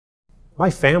My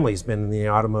family's been in the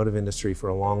automotive industry for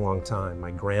a long, long time.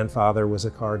 My grandfather was a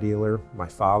car dealer. My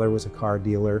father was a car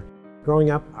dealer.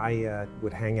 Growing up, I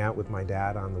would hang out with my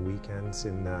dad on the weekends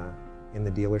in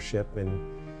the dealership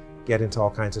and get into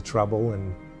all kinds of trouble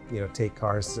and take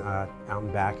cars out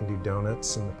and back and do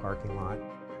donuts in the parking lot.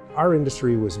 Our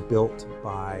industry was built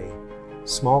by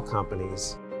small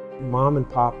companies, mom and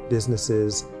pop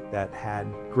businesses that had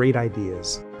great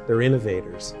ideas. They're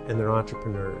innovators and they're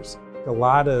entrepreneurs. A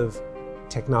lot of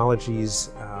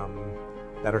technologies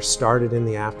that are started in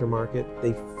the aftermarket,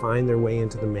 they find their way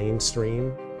into the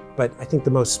mainstream. But I think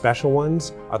the most special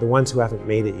ones are the ones who haven't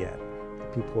made it yet.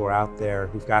 The people who are out there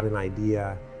who've got an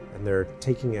idea and they're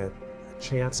taking a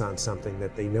chance on something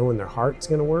that they know in their heart's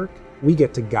going to work. We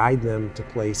get to guide them to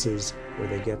places where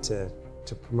they get to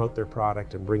promote their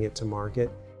product and bring it to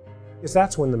market. Because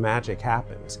that's when the magic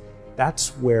happens.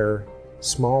 That's where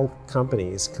small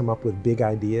companies come up with big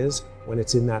ideas when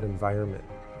it's in that environment.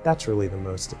 That's really the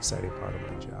most exciting part of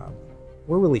my job.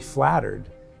 We're really flattered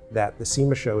that the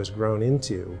SEMA Show has grown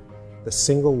into the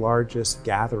single largest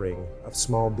gathering of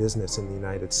small business in the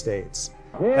United States.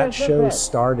 That show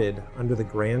started under the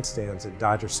grandstands at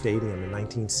Dodger Stadium in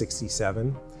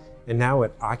 1967, and now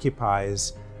it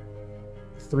occupies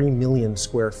 3 million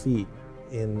square feet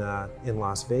in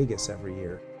Las Vegas every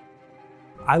year.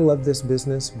 I love this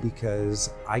business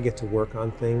because I get to work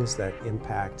on things that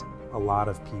impact a lot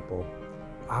of people.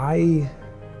 I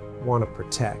want to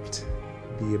protect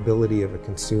the ability of a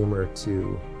consumer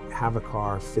to have a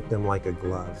car fit them like a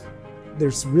glove.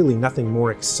 There's really nothing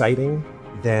more exciting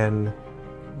than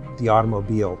the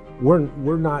automobile.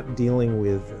 We're not dealing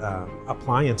with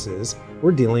appliances,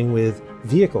 we're dealing with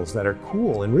vehicles that are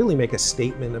cool and really make a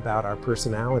statement about our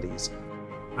personalities.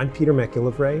 I'm Peter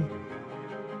MacGillivray,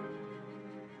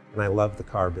 and I love the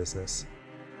car business.